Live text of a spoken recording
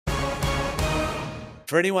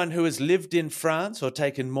For anyone who has lived in France or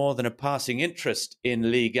taken more than a passing interest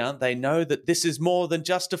in Ligue 1, they know that this is more than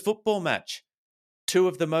just a football match. Two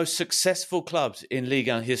of the most successful clubs in Ligue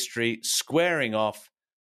 1 history squaring off,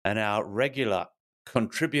 and our regular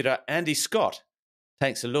contributor Andy Scott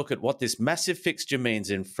takes a look at what this massive fixture means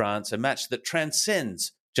in France, a match that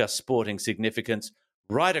transcends just sporting significance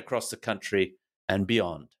right across the country and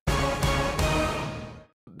beyond.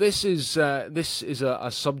 This is a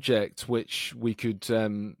subject which we could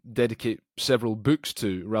dedicate several books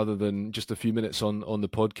to rather than just a few minutes on the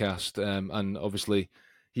podcast. And obviously,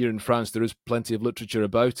 here in France, there is plenty of literature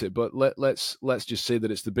about it. But let's just say that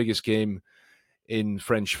it's the biggest game in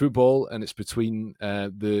French football, and it's between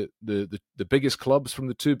the biggest clubs from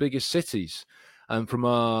the two biggest cities. And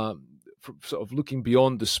from sort of looking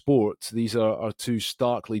beyond the sport, these are two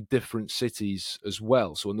starkly different cities as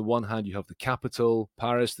well. So on the one hand, you have the capital,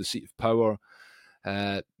 Paris, the seat of power,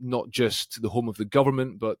 not just the home of the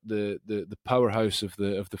government, but the powerhouse of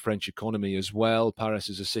the French economy as well. Paris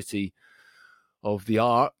is a city of the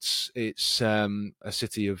arts. It's a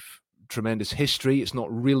city of tremendous history. It's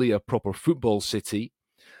not really a proper football city.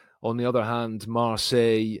 On the other hand,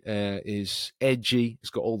 Marseille is edgy.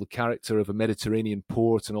 It's got all the character of a Mediterranean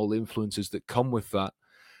port and all the influences that come with that.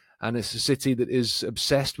 And it's a city that is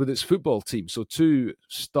obsessed with its football team. So two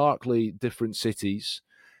starkly different cities.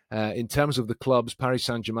 In terms of the clubs, Paris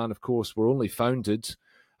Saint-Germain, of course, were only founded,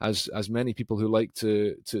 as many people who like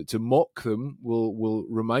to mock them will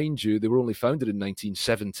remind you, they were only founded in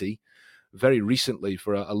 1970. Very recently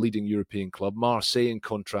for a leading European club. Marseille, in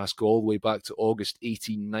contrast, go all the way back to August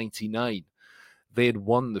 1899. They had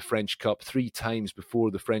won the French Cup 3 times before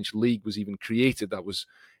the French League was even created. That was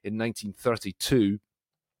in 1932.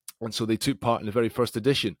 And so they took part in the very first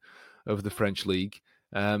edition of the French League.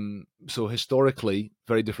 So historically,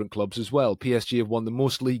 very different clubs as well. PSG have won the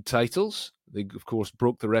most league titles. They, of course,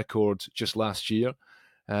 broke the record just last year.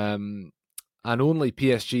 And only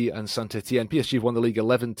PSG and Saint-Etienne. PSG have won the league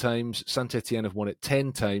 11 times. Saint-Etienne have won it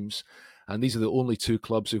 10 times. And these are the only two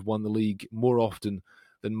clubs who've won the league more often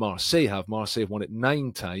than Marseille have. Marseille have won it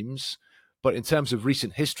 9 times. But in terms of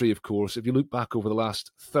recent history, of course, if you look back over the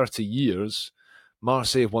last 30 years,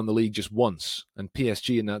 Marseille have won the league just once. And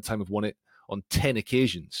PSG in that time have won it on 10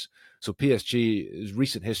 occasions. So PSG's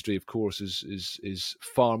recent history, of course, is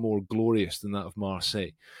far more glorious than that of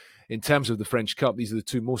Marseille. In terms of the French Cup, these are the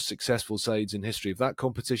two most successful sides in history of that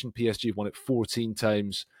competition. PSG have won it 14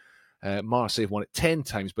 times. Marseille have won it 10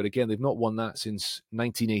 times. But again, they've not won that since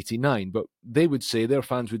 1989. But their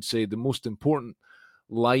fans would say, the most important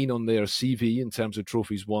line on their CV in terms of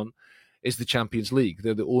trophies won is the Champions League.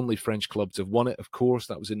 They're the only French club to have won it, of course.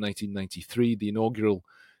 That was in 1993, the inaugural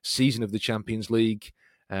season of the Champions League.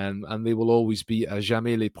 And they will always be à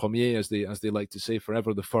jamais les premiers, as they like to say,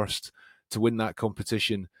 forever the first to win that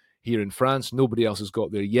competition. Here in France, nobody else has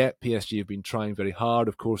got there yet. PSG have been trying very hard.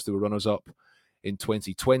 Of course, they were runners-up in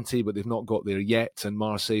 2020, but they've not got there yet, and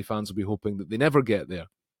Marseille fans will be hoping that they never get there.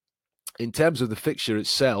 In terms of the fixture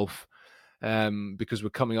itself, because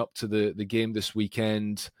we're coming up to the game this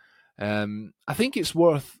weekend, I think it's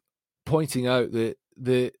worth pointing out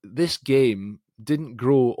that this game didn't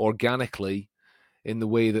grow organically in the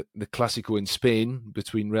way that the Clásico in Spain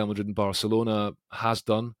between Real Madrid and Barcelona has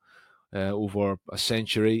done over a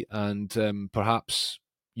century. And perhaps,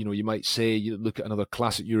 you might say, you look at another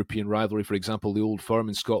classic European rivalry, for example, the Old Firm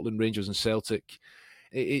in Scotland, Rangers and Celtic.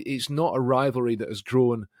 It's not a rivalry that has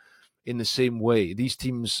grown in the same way. These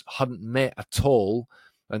teams hadn't met at all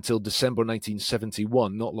until December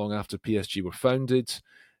 1971, not long after PSG were founded.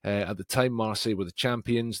 At the time, Marseille were the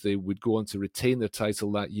champions. They would go on to retain their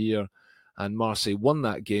title that year, and Marseille won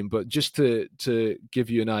that game. But just to give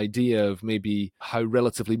you an idea of maybe how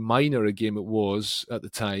relatively minor a game it was at the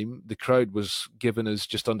time, the crowd was given as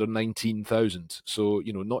just under 19,000. So,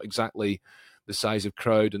 not exactly the size of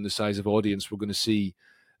crowd and the size of audience we're going to see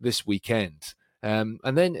this weekend. And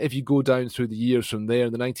then if you go down through the years from there,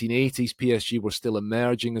 in the 1980s, PSG were still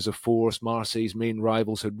emerging as a force. Marseille's main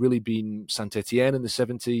rivals had really been Saint-Etienne in the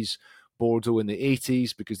 70s, Bordeaux in the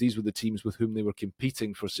 80s, because these were the teams with whom they were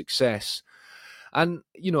competing for success. And,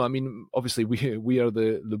 obviously we are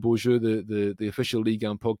the Le Beau Jeu, the official Ligue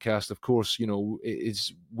 1 podcast. Of course,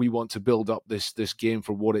 we want to build up this game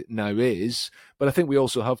for what it now is. But I think we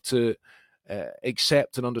also have to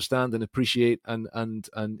accept and understand and appreciate and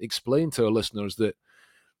explain to our listeners that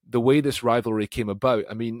the way this rivalry came about,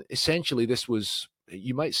 essentially this was,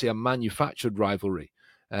 you might say, a manufactured rivalry.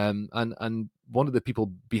 And one of the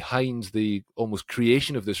people behind the almost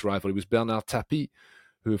creation of this rivalry was Bernard Tapie,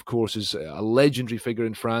 who, of course, is a legendary figure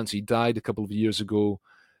in France. He died a couple of years ago.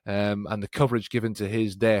 and the coverage given to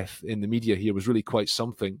his death in the media here was really quite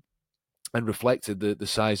something, and reflected the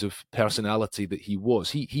size of personality that he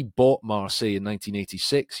was. He bought Marseille in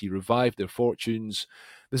 1986. He revived their fortunes.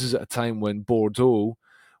 This is at a time when Bordeaux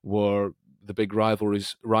were the big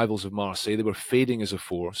rivals of Marseille. They were fading as a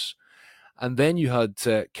force. And then you had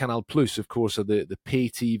Canal Plus, of course, the pay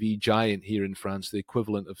TV giant here in France, the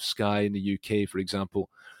equivalent of Sky in the UK, for example.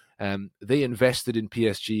 They invested in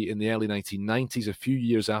PSG in the early 1990s, a few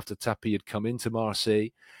years after Tapie had come into Marseille.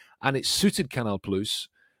 And it suited Canal Plus,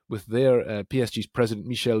 with their PSG's president,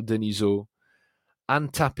 Michel Denisot,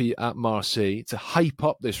 and Tapie at Marseille, to hype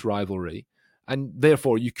up this rivalry. And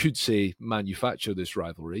therefore, you could say manufacture this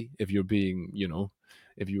rivalry if you're being,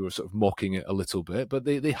 if you were sort of mocking it a little bit. But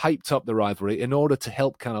they hyped up the rivalry in order to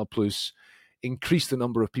help Canal Plus increase the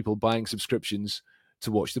number of people buying subscriptions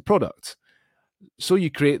to watch the product. So you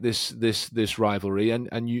create this rivalry,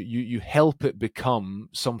 and you help it become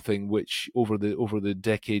something which over the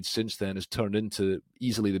decades since then has turned into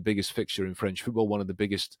easily the biggest fixture in French football, one of the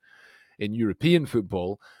biggest in European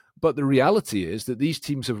football. But the reality is that these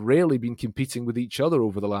teams have rarely been competing with each other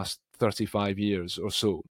over the last 35 years or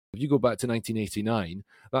so. If you go back to 1989,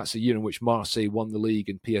 that's a year in which Marseille won the league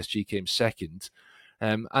and PSG came second,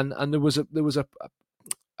 and there was a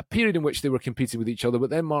period in which they were competing with each other, but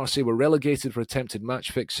then Marseille were relegated for attempted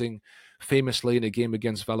match fixing, famously in a game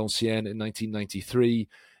against Valenciennes in 1993.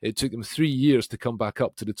 It took them 3 years to come back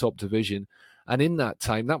up to the top division. And in that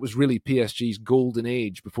time, that was really PSG's golden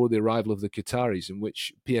age before the arrival of the Qataris, in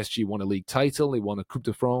which PSG won a league title, they won a Coupe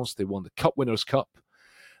de France, they won the Cup Winners' Cup,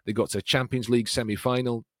 they got to a Champions League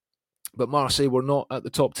semi-final, but Marseille were not at the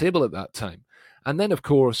top table at that time. And then, of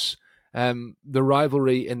course, the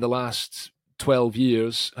rivalry in the last 12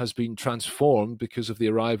 years has been transformed because of the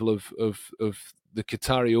arrival of the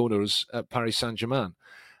Qatari owners at Paris Saint-Germain.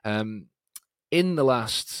 In the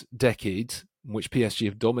last decade, in which PSG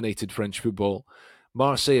have dominated French football,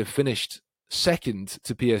 Marseille have finished second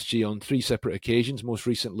to PSG on 3 separate occasions, most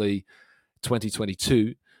recently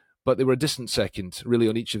 2022, but they were a distant second, really,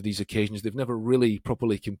 on each of these occasions. They've never really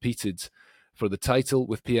properly competed for the title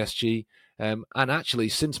with PSG. And actually,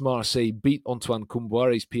 since Marseille beat Antoine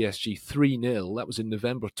Kombouaré's PSG 3-0, that was in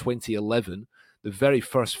November 2011, the very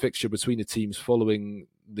first fixture between the teams following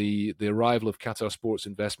the arrival of Qatar Sports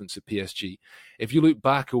Investments at PSG. If you look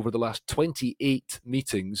back over the last 28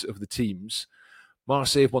 meetings of the teams,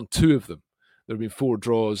 Marseille have won 2 of them. There have been 4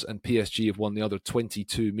 draws, and PSG have won the other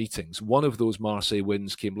 22 meetings. One of those Marseille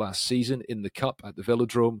wins came last season in the Cup at the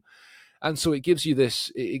Velodrome. And so it gives you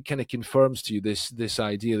this, it kind of confirms to you this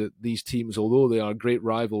idea that these teams, although they are great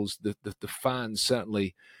rivals, the fans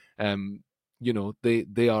certainly,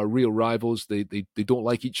 they are real rivals. They don't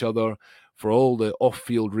like each other for all the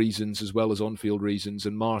off-field reasons as well as on-field reasons.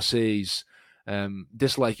 And Marseille's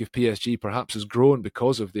dislike of PSG perhaps has grown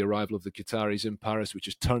because of the arrival of the Qataris in Paris, which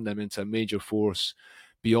has turned them into a major force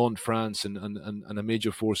beyond France and a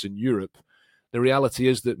major force in Europe. The reality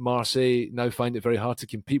is that Marseille now find it very hard to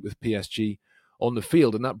compete with PSG on the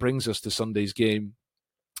field, and that brings us to Sunday's game.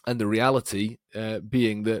 And the reality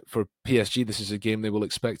being that for PSG, this is a game they will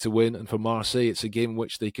expect to win, and for Marseille, it's a game in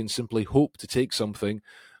which they can simply hope to take something,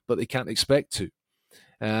 but they can't expect to.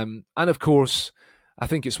 And of course, I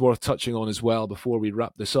think it's worth touching on as well before we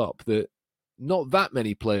wrap this up that not that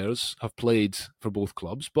many players have played for both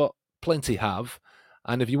clubs, but plenty have.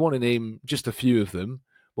 And if you want to name just a few of them,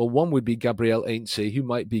 well, one would be Gabriel Heinze, who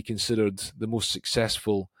might be considered the most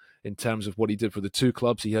successful in terms of what he did for the 2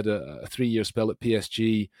 clubs. He had a 3-year spell at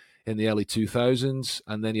PSG in the early 2000s,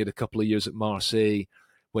 and then he had a couple of years at Marseille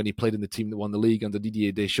when he played in the team that won the league under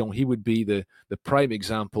Didier Deschamps. He would be the prime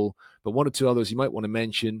example, but 1 or 2 others you might want to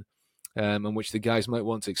mention, and which the guys might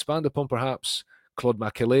want to expand upon perhaps. Claude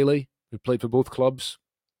Makelele, who played for both clubs,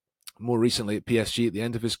 more recently at PSG at the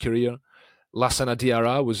end of his career. Lassana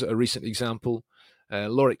Diarra was a recent example.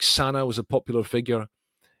 Lorik Sana was a popular figure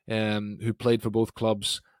who played for both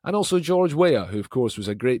clubs. And also George Weah, who of course was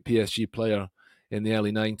a great PSG player in the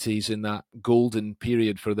early 90s, in that golden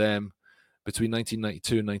period for them between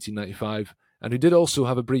 1992 and 1995, and who did also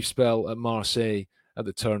have a brief spell at Marseille at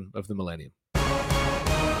the turn of the millennium.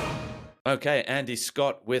 Okay, Andy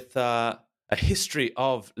Scott with a history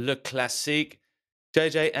of Le Classique.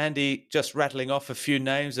 JJ, Andy, just rattling off a few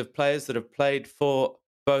names of players that have played for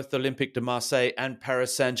both Olympique de Marseille and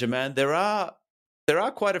Paris Saint-Germain. There are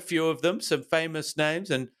quite a few of them, some famous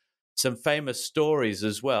names and some famous stories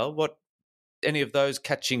as well. What, any of those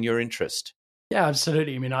catching your interest? Yeah,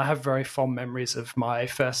 absolutely. I mean, I have very fond memories of my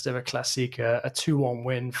first ever Classique, a 2-1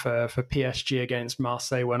 win for PSG against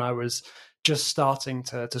Marseille when I was just starting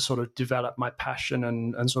to sort of develop my passion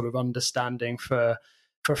and sort of understanding for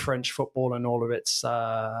for French football and all of its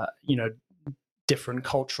different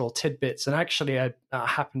cultural tidbits. And actually, I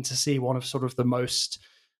happened to see one of sort of the most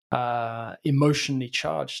emotionally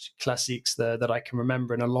charged classiques that I can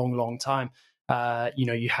remember in a long, long time.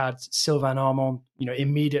 You had Sylvain Armand,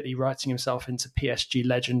 immediately writing himself into PSG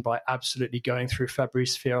legend by absolutely going through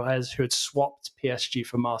Fabrice Fiercest, who had swapped PSG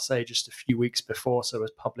for Marseille just a few weeks before, so it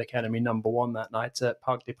was public enemy number one that night at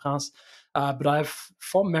Parc des Princes. But I have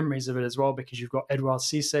fond memories of it as well, because you've got Edouard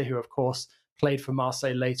Cissé, who, of course, played for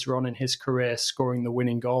Marseille later on in his career, scoring the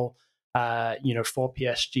winning goal for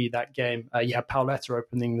PSG that game. You had Pauletta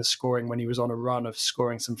opening the scoring when he was on a run of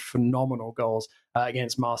scoring some phenomenal goals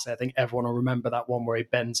against Marseille. I think everyone will remember that one where he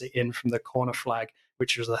bends it in from the corner flag,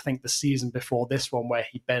 which was, I think, the season before this one, where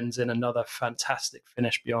he bends in another fantastic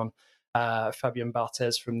finish beyond Fabien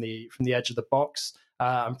Barthez from the edge of the box.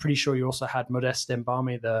 I'm pretty sure you also had Modeste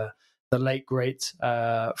Mbami, the late great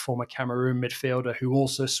former Cameroon midfielder, who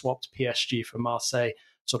also swapped PSG for Marseille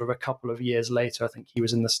sort of a couple of years later. I think he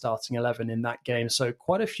was in the starting 11 in that game. So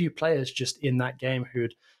quite a few players just in that game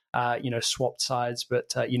who'd swapped sides,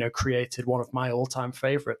 but created one of my all-time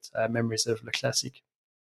favorite memories of Le Classique.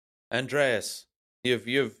 Andreas,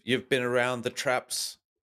 you've been around the traps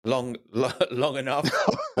long enough.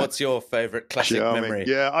 What's your favorite classic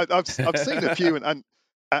memory? I've seen a few, and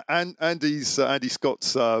Andy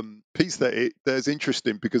Scott's piece there. There's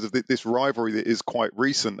interesting because of this rivalry that is quite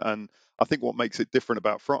recent, and I think what makes it different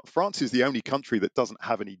about France is the only country that doesn't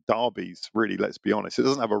have any derbies. Really, let's be honest, it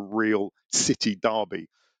doesn't have a real city derby.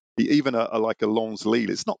 Even like a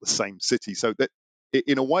Lens-Lille, it's not the same city. So that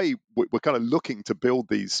in a way, we're kind of looking to build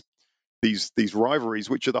these rivalries,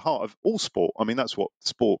 which are the heart of all sport. I mean, that's what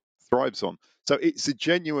sport thrives on. So it's a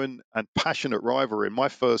genuine and passionate rivalry. And my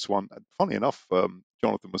first one, funny enough,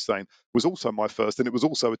 Jonathan was saying, was also my first, and it was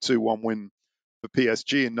also a 2-1 win for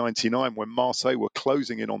PSG in '99 when Marseille were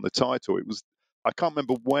closing in on the title. It was, I can't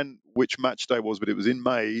remember which match day it was, but it was in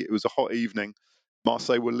May. It was a hot evening.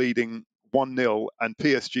 Marseille were leading 1-0, and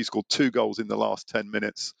PSG scored 2 goals in the last 10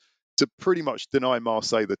 minutes to pretty much deny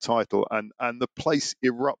Marseille the title, and the place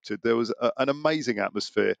erupted. There was an amazing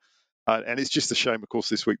atmosphere, and it's just a shame, of course,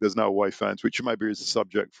 this week there's no away fans, which maybe is a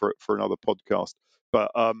subject for another podcast. But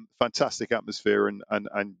fantastic atmosphere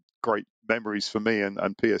and great memories for me and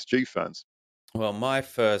PSG fans. Well, my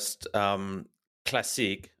first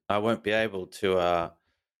classique, I won't be able to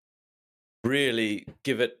really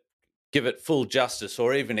give it full justice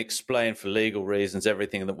or even explain for legal reasons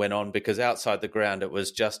everything that went on, because outside the ground it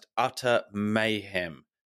was just utter mayhem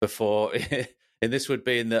before. And this would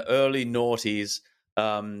be in the early noughties,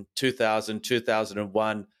 2000,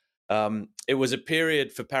 2001. It was a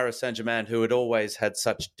period for Paris Saint-Germain, who had always had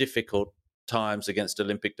such difficult times against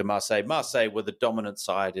Olympique de Marseille. Marseille were the dominant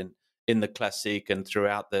side in the Classique and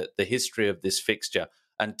throughout the history of this fixture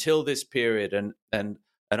until this period. And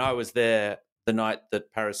I was there the night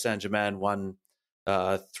that Paris Saint-Germain won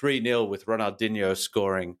 3-0 with Ronaldinho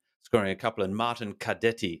scoring a couple, and Martin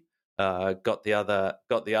Cadetti got the other,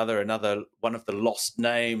 another one of the lost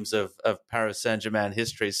names of Paris Saint-Germain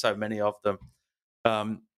history. So many of them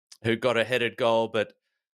who got a headed goal, but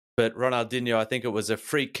Ronaldinho, I think it was a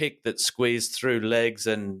free kick that squeezed through legs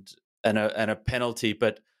and a penalty.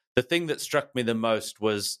 But the thing that struck me the most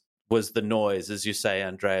was the noise, as you say,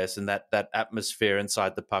 Andreas, and that atmosphere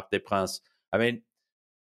inside the Parc des Princes. I mean,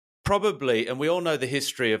 probably, and we all know the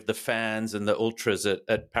history of the fans and the ultras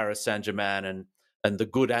at Paris Saint-Germain and the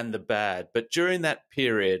good and the bad. But during that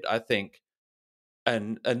period, I think,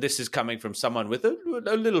 and this is coming from someone with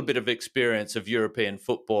a little bit of experience of European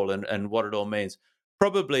football and what it all means,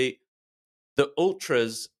 probably the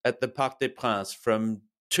ultras at the Parc des Princes from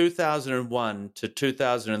 2001 to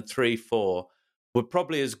 2003-04 were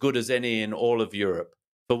probably as good as any in all of Europe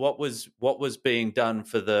for what was being done,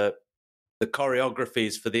 for the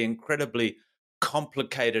choreographies, for the incredibly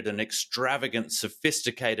complicated and extravagant,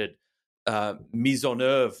 sophisticated mise en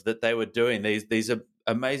oeuvre that they were doing. These are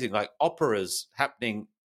amazing, like operas happening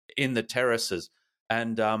in the terraces.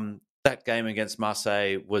 And that game against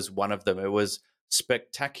Marseille was one of them. It was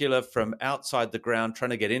spectacular from outside the ground, trying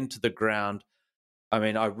to get into the ground. I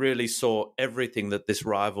mean, I really saw everything that this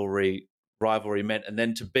rivalry meant, and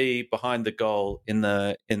then to be behind the goal in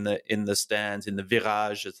the stands, in the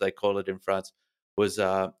virage as they call it in France, was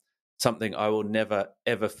something I will never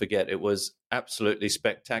ever forget. It was absolutely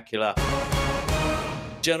spectacular.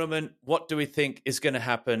 Gentlemen, what do we think is going to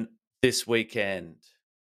happen this weekend?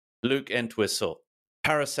 Luc Entwistle,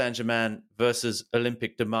 Paris Saint-Germain versus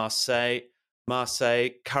Olympique de Marseille.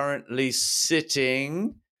 Marseille currently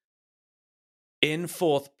sitting in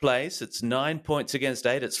fourth place. It's 9 points against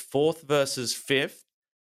 8. It's fourth versus fifth.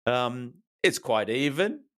 It's quite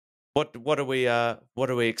even. What are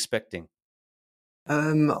we expecting?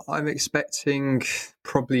 I'm expecting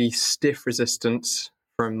probably stiff resistance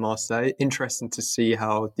from Marseille. Interesting to see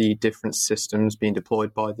how the different systems being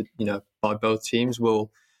deployed by by both teams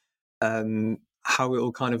will how it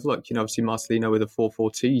will kind of look. Obviously Marcelino with a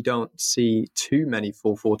 4-4-2, you don't see too many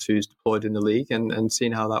 4-4-2s deployed in the league, and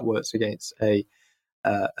seeing how that works against an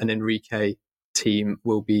Enrique team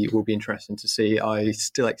will be interesting to see. I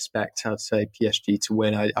still expect, I'd say, PSG to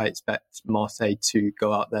win. I expect Marseille to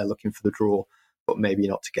go out there looking for the draw, but maybe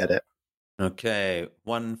not to get it. Okay,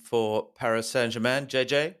 one for Paris Saint-Germain,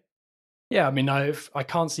 JJ? Yeah, I mean, I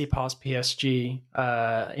can't see past PSG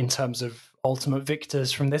in terms of ultimate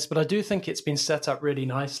victors from this, but I do think it's been set up really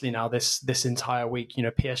nicely now this entire week.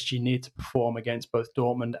 PSG need to perform against both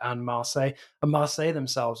Dortmund and Marseille. And Marseille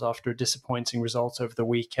themselves, after a disappointing result over the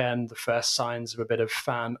weekend, the first signs of a bit of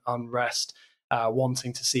fan unrest,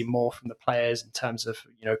 wanting to see more from the players in terms of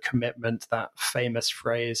commitment, that famous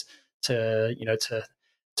phrase to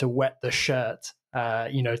wet the shirt.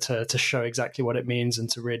 To show exactly what it means and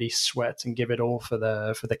to really sweat and give it all for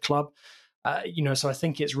the club. So I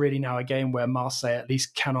think it's really now a game where Marseille at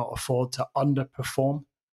least cannot afford to underperform.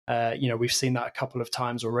 We've seen that a couple of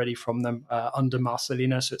times already from them under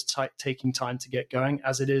Marcelino, so it's taking time to get going,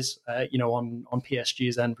 as it is, on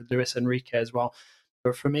PSG's end with Luis Enrique as well.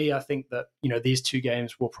 But for me, I think that these two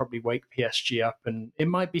games will probably wake PSG up, and it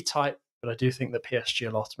might be tight, but I do think that PSG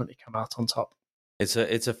will ultimately come out on top. It's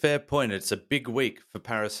a fair point. It's a big week for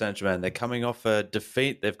Paris Saint-Germain. They're coming off a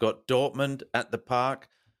defeat. They've got Dortmund at the Park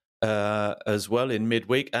as well in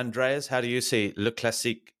midweek. Andreas, how do you see Le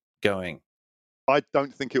Classique going? I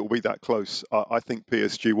don't think it will be that close. I think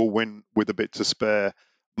PSG will win with a bit to spare.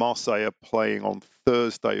 Marseille are playing on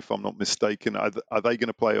Thursday, if I'm not mistaken. Are they going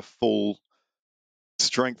to play a full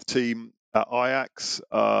strength team at Ajax?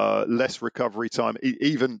 Less recovery time,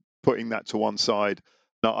 even putting that to one side.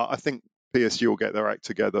 No, I think PSG will get their act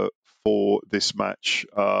together for this match.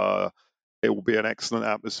 It will be an excellent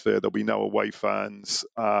atmosphere. There'll be no away fans,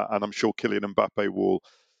 and I'm sure Kylian Mbappe will.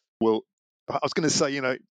 I was going to say,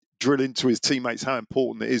 drill into his teammates how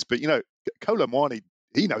important it is, but Kolo Muani,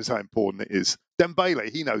 he knows how important it is. Dembele,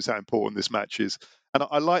 he knows how important this match is, and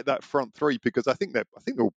I like that front three because I think they're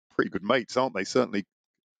all pretty good mates, aren't they? Certainly.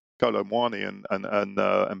 Kolo Muani and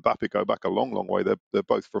Mbappe go back a long, long way. They're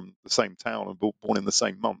both from the same town and born in the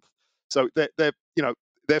same month. So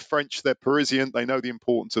they're French, they're Parisian. They know the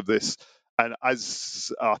importance of this. And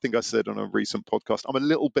as I think I said on a recent podcast, I'm a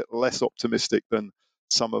little bit less optimistic than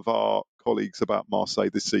some of our colleagues about Marseille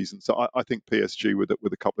this season. So I think PSG with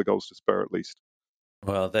a couple of goals to spare at least.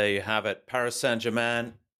 Well, there you have it. Paris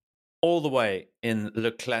Saint-Germain all the way in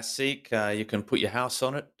Le Classique. You can put your house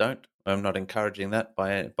on it. Don't. I'm not encouraging that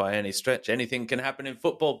by any stretch. Anything can happen in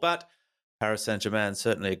football, but Paris Saint-Germain,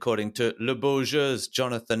 certainly, according to Le Beau Jeux,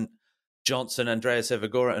 Jonathan Johnson, Andreas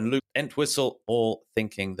Evagora, and Luke Entwistle, all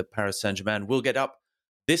thinking that Paris Saint-Germain will get up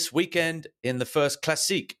this weekend in the first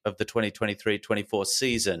Classique of the 2023-24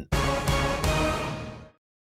 season.